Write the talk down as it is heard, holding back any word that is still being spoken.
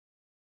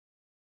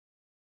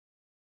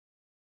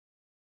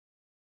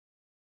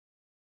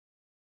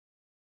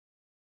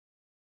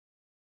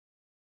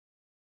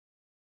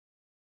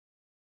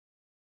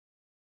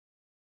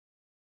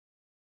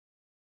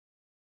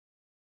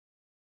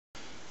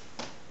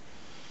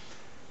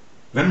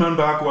Wenn man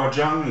Bagua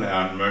Zhang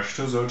lernen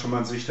möchte, sollte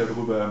man sich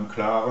darüber im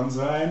Klaren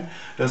sein,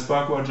 dass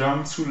Bagua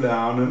Zhang zu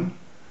lernen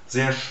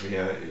sehr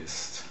schwer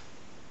ist.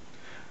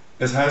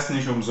 Es heißt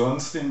nicht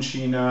umsonst in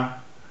China,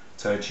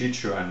 Cai Chi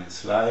Chuan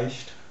ist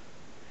leicht,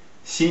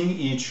 Xing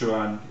Yi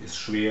Chuan ist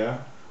schwer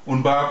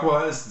und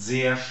Bagua ist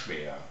sehr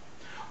schwer.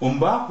 Um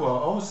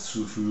Bagua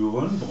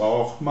auszuführen,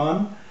 braucht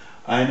man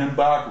einen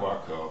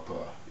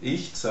Bagua-Körper.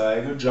 Ich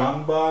zeige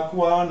Zhang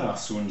Bagua nach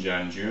Sun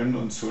Jianjun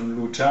und Sun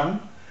Lutang,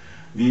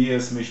 wie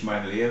es mich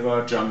mein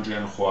Lehrer Zhang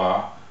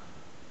Jianhua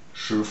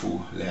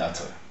Shifu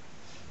lehrte.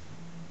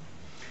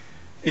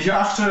 Ich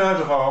achte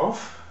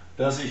darauf,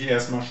 dass ich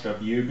erstmal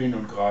stabil bin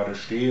und gerade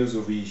stehe,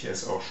 so wie ich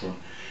es auch schon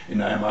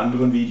in einem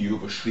anderen Video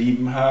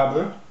beschrieben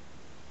habe.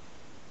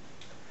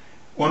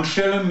 Und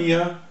stelle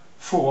mir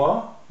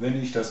vor,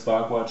 wenn ich das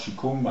Bagua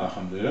Qigong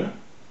machen will,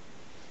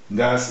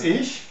 dass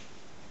ich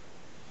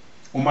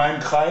um einen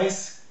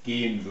Kreis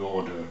gehen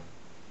würde.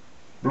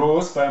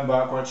 Bloß beim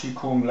Bagua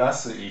Qigong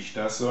lasse ich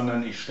das,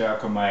 sondern ich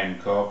stärke meinen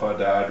Körper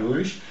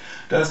dadurch,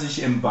 dass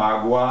ich im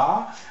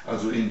Bagua,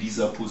 also in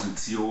dieser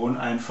Position,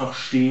 einfach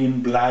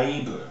stehen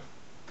bleibe.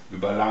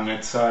 Über lange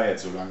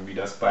Zeit, so lange wie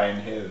das Bein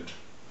hält.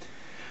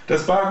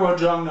 Das Bagua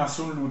Zhang nach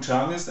Sun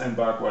Lutang ist ein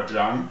Bagua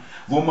Zhang,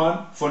 wo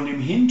man von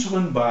dem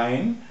hinteren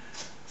Bein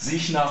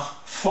sich nach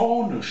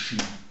vorne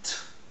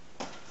schiebt.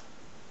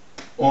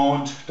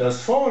 Und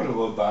das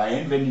vordere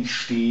Bein, wenn ich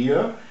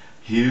stehe,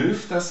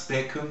 hilft das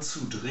Becken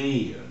zu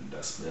drehen.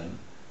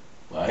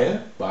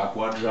 Weil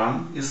Bagua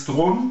Zhang ist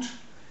rund,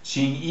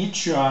 Xing Yi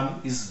Chuan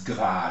ist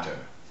gerade.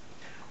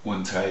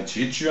 Und Tai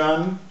Chi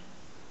Chuan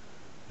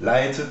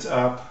leitet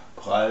ab,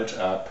 prallt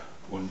ab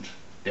und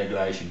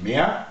dergleichen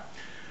mehr.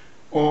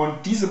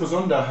 Und diese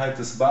Besonderheit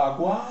des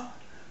Bagua,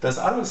 dass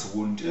alles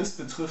rund ist,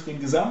 betrifft den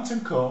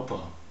gesamten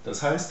Körper.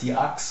 Das heißt die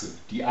Achse,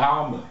 die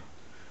Arme,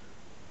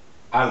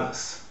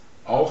 alles,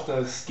 auch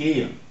das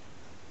Gehen,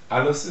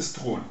 alles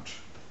ist rund.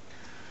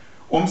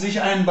 Um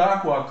sich einen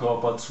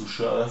Bagua-Körper zu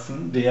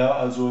schaffen, der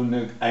also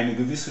eine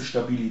gewisse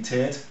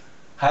Stabilität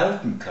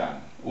halten kann,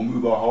 um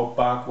überhaupt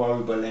Bagua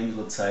über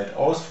längere Zeit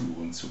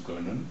ausführen zu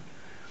können,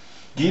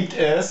 gibt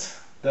es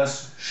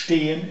das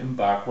Stehen im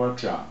Bagua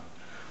Zhang.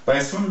 Bei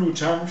Sun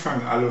Lutang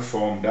fangen alle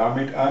Formen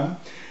damit an,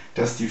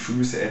 dass die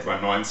Füße etwa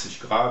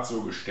 90 Grad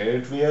so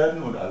gestellt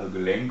werden und alle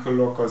Gelenke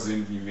locker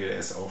sind, wie wir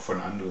es auch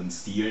von anderen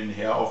Stilen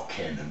her auch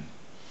kennen.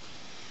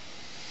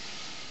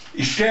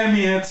 Ich stelle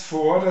mir jetzt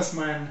vor, dass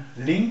mein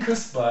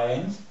linkes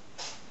Bein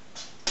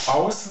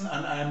außen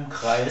an einem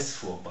Kreis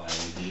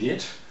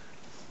vorbeigeht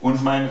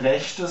und mein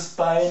rechtes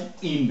Bein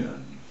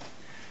innen.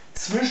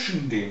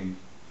 Zwischen den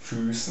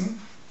Füßen,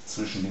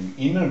 zwischen dem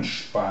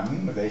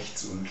Innenspann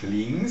rechts und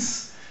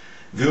links,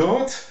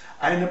 wird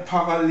eine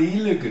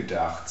Parallele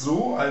gedacht,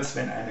 so als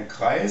wenn eine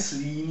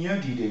Kreislinie,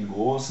 die den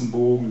großen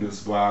Bogen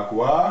des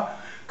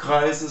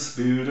Bagua-Kreises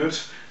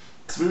bildet,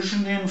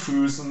 zwischen den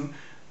Füßen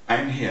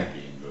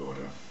einhergehen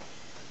würde.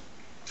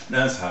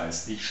 Das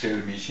heißt, ich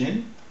stelle mich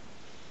hin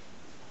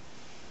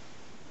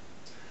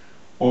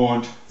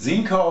und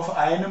sinke auf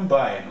einem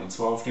Bein, und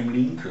zwar auf dem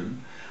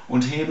linken,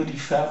 und hebe die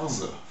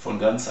Ferse von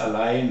ganz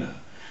alleine.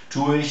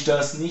 Tue ich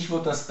das nicht,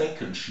 wird das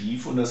Becken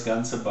schief und das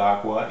ganze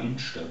Bagua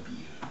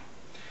instabil.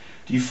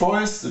 Die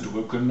Fäuste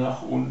drücken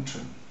nach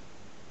unten.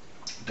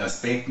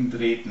 Das Becken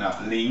dreht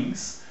nach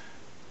links.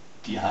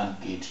 Die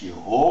Hand geht hier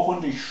hoch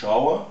und ich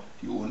schaue,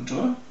 die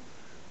untere,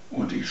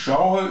 und ich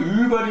schaue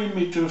über den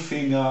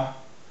Mittelfinger,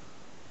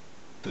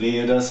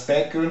 drehe das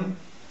Becken,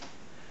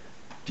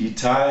 die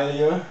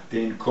Taille,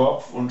 den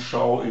Kopf und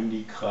schaue in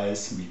die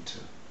Kreismitte.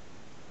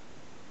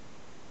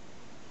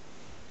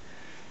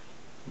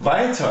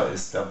 Weiter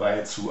ist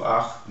dabei zu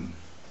achten,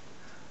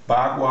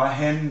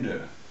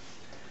 Bagua-Hände.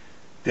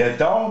 Der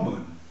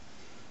Daumen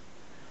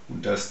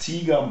und das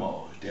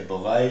Tigermaul, der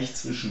Bereich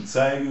zwischen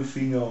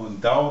Zeigefinger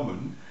und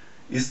Daumen,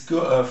 ist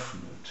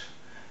geöffnet.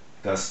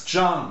 Das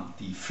Zhang,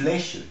 die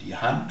Fläche, die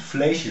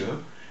Handfläche,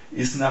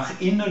 ist nach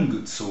innen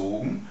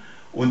gezogen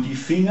und die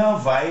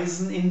Finger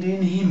weisen in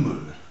den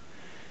Himmel.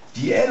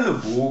 Die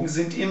Ellenbogen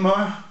sind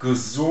immer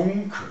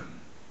gesunken.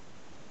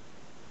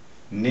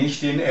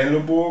 Nicht den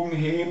Ellenbogen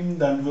heben,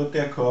 dann wird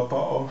der Körper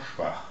auch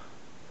schwach.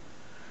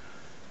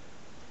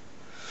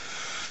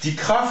 Die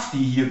Kraft,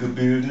 die hier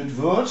gebildet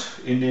wird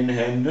in den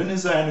Händen,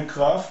 ist eine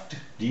Kraft,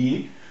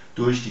 die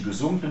durch die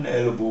gesunkenen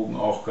Ellenbogen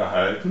auch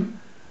gehalten,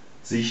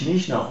 sich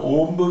nicht nach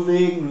oben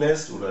bewegen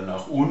lässt oder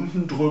nach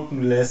unten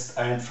drücken lässt,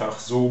 einfach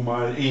so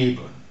mal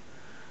eben.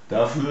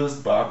 Dafür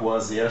ist Bagua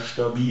sehr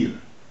stabil.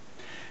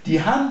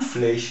 Die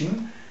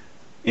Handflächen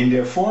in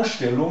der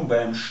Vorstellung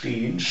beim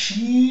Stehen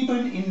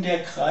schieben in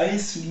der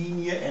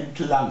Kreislinie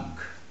entlang.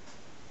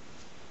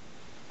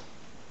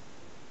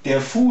 Der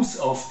Fuß,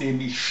 auf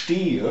dem ich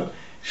stehe,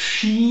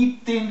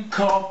 schiebt den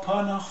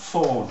Körper nach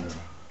vorne.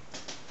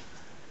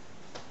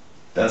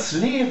 Das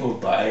leere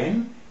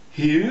Bein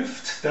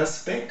hilft,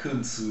 das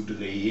Becken zu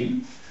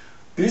drehen,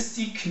 bis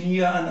die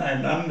Knie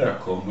aneinander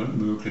kommen,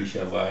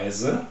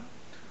 möglicherweise,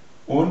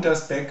 und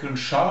das Becken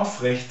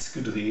scharf rechts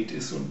gedreht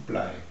ist und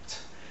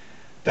bleibt.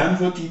 Dann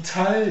wird die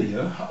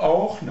Taille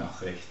auch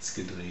nach rechts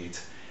gedreht.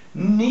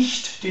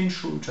 Nicht den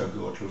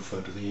Schultergürtel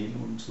verdrehen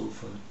und so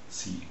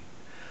verziehen,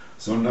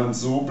 sondern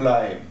so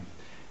bleiben.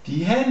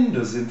 Die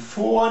Hände sind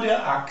vor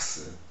der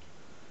Achse,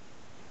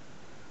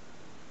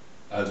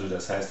 also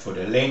das heißt vor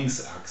der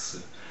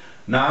Längsachse.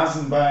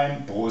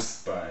 Nasenbein,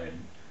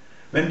 Brustbein.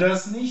 Wenn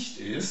das nicht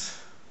ist,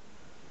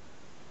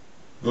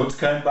 wird es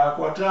kein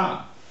Bagua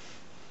Zhang.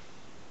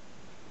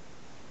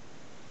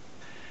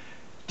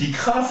 Die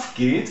Kraft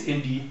geht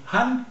in die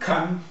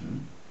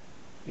Handkanten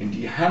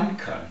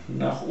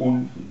nach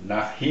unten,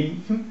 nach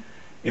hinten,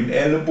 im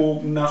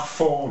Ellenbogen nach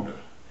vorne,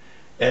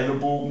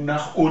 Ellenbogen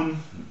nach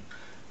unten,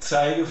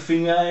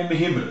 Zeigefinger im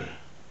Himmel.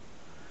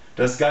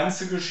 Das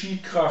Ganze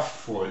geschieht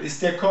kraftvoll.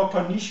 Ist der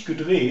Körper nicht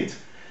gedreht,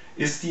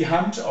 ist die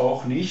Hand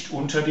auch nicht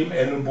unter dem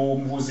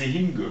Ellenbogen, wo sie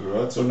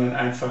hingehört, sondern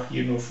einfach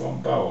hier nur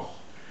vorm Bauch.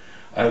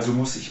 Also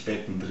muss ich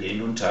Becken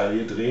drehen und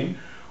Taille drehen,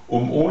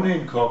 um ohne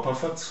den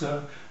Körper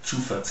zu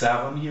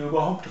verzerren, hier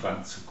überhaupt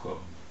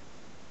ranzukommen.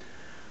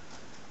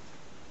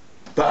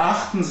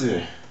 Beachten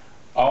Sie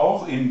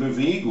auch in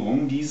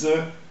Bewegung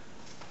diese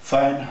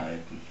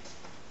Feinheiten.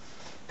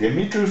 Der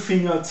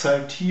Mittelfinger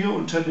zeigt hier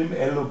unter dem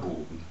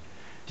Ellenbogen.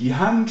 Die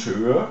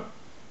Handhöhe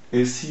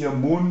ist hier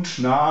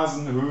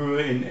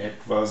Mund-Nasenhöhe in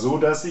etwa, so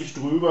dass ich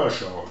drüber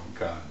schauen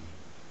kann.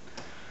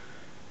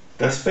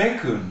 Das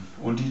Becken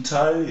und die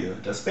Taille,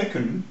 das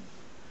Becken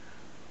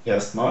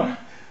erstmal,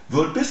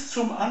 wird bis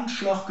zum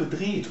Anschlag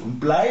gedreht und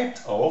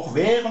bleibt auch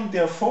während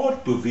der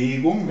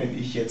Fortbewegung, wenn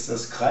ich jetzt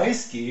das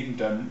Kreisgehen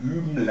dann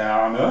üben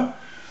lerne,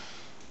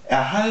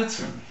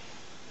 erhalten.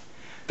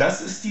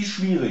 Das ist die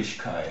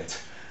Schwierigkeit.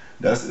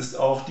 Das ist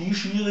auch die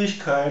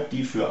Schwierigkeit,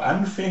 die für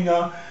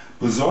Anfänger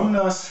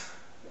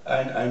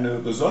eine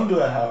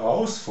besondere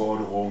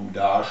Herausforderung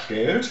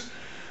darstellt,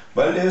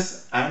 weil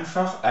es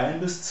einfach 1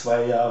 bis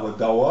 2 Jahre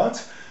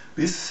dauert,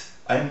 bis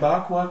ein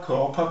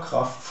Bagua-Körper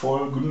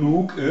kraftvoll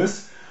genug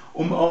ist,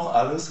 um auch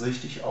alles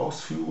richtig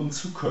ausführen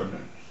zu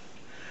können.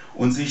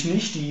 Und sich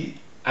nicht die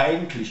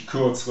eigentlich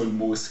kürzeren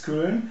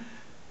Muskeln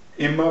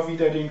immer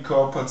wieder den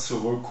Körper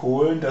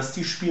zurückholen, dass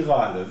die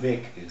Spirale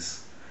weg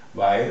ist.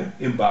 Weil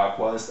im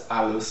Bagua ist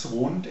alles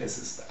rund, es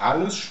ist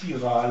alles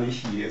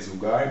spiralig, hier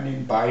sogar in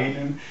den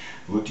Beinen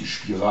wird die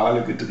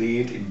Spirale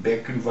gedreht, im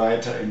Becken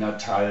weiter, in der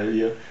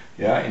Taille,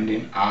 ja, in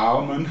den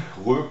Armen,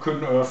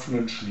 Rücken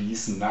öffnen,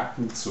 schließen,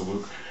 Nacken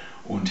zurück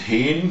und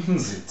hinten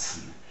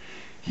sitzen.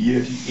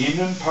 Hier die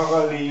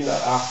Innenparallele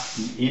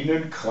achten,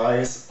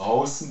 Innenkreis,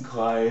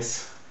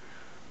 Außenkreis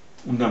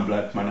und dann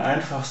bleibt man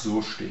einfach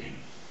so stehen.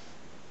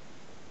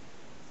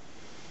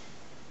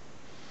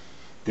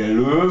 Der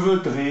Löwe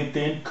dreht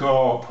den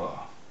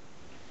Körper.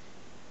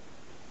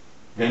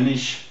 Wenn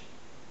ich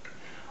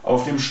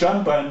auf dem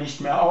Standbein nicht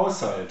mehr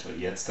aushalte,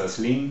 jetzt das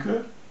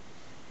linke,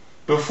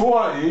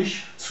 bevor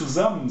ich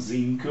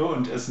zusammensinke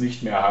und es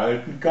nicht mehr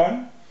halten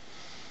kann,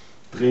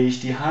 drehe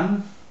ich die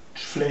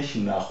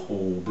Handflächen nach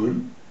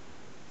oben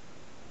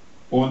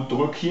und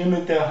drücke hier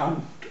mit der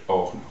Hand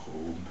auch nach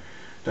oben.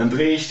 Dann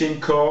drehe ich den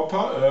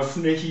Körper,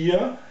 öffne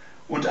hier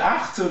und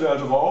achte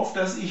darauf,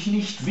 dass ich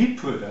nicht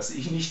wippe, dass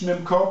ich nicht mit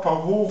dem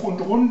Körper hoch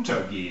und runter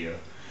gehe.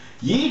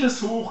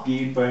 Jedes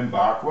Hochgehen beim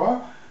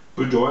Bagua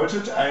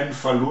bedeutet einen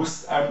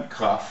Verlust an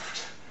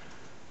Kraft.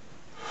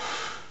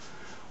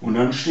 Und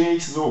dann stehe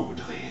ich so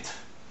gedreht.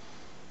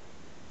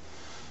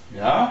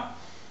 Ja?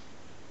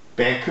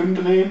 Becken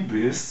drehen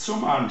bis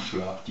zum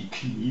Anschlag. Die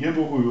Knie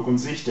berühren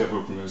sich, der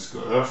Rücken ist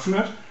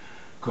geöffnet,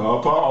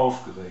 Körper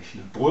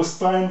aufgerechnet.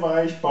 Brustbein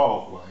weich,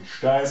 Bauch weich,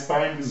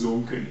 Steißbein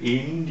gesunken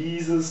in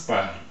dieses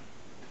Bein.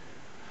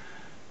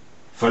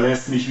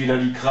 Verlässt mich wieder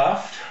die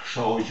Kraft,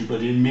 schaue ich über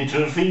den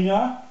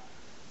Mittelfinger,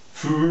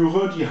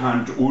 führe die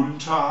Hand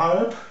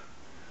unterhalb,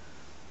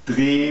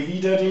 drehe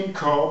wieder den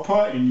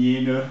Körper in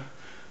jene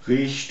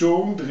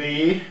Richtung,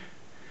 drehe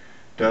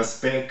das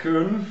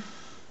Becken,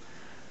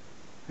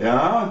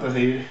 ja,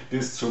 drehe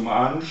bis zum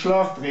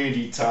Anschlag, drehe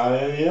die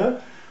Taille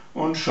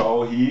und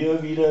schaue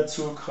hier wieder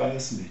zur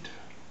Kreismitte.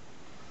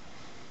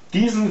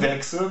 Diesen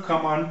Wechsel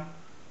kann man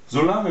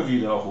so lange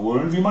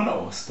wiederholen, wie man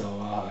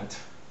Ausdauer hat.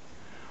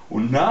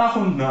 Und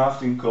nach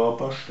den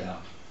Körper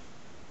stärken.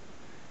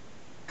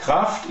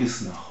 Kraft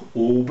ist nach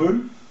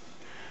oben,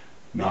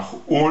 nach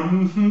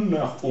unten,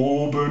 nach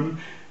oben,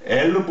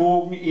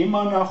 Ellenbogen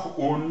immer nach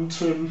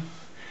unten,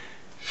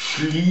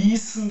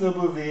 schließende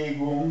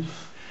Bewegung,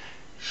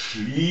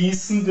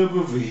 schließende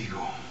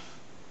Bewegung.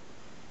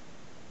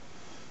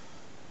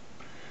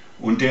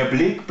 Und der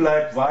Blick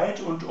bleibt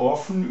weit und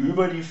offen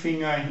über die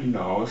Finger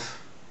hinaus.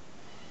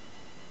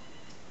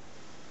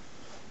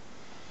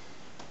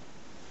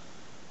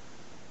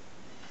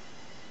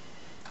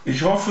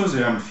 Ich hoffe,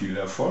 Sie haben viel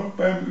Erfolg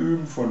beim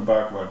Üben von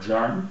Bagua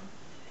Zhang.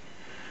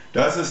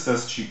 Das ist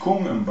das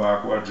Qigong im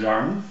Bagua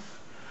Zhang.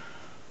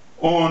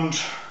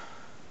 Und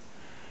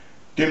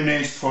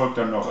demnächst folgt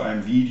dann noch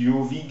ein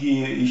Video, wie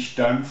gehe ich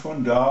dann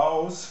von da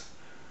aus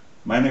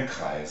meine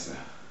Kreise.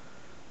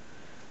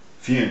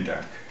 Vielen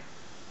Dank.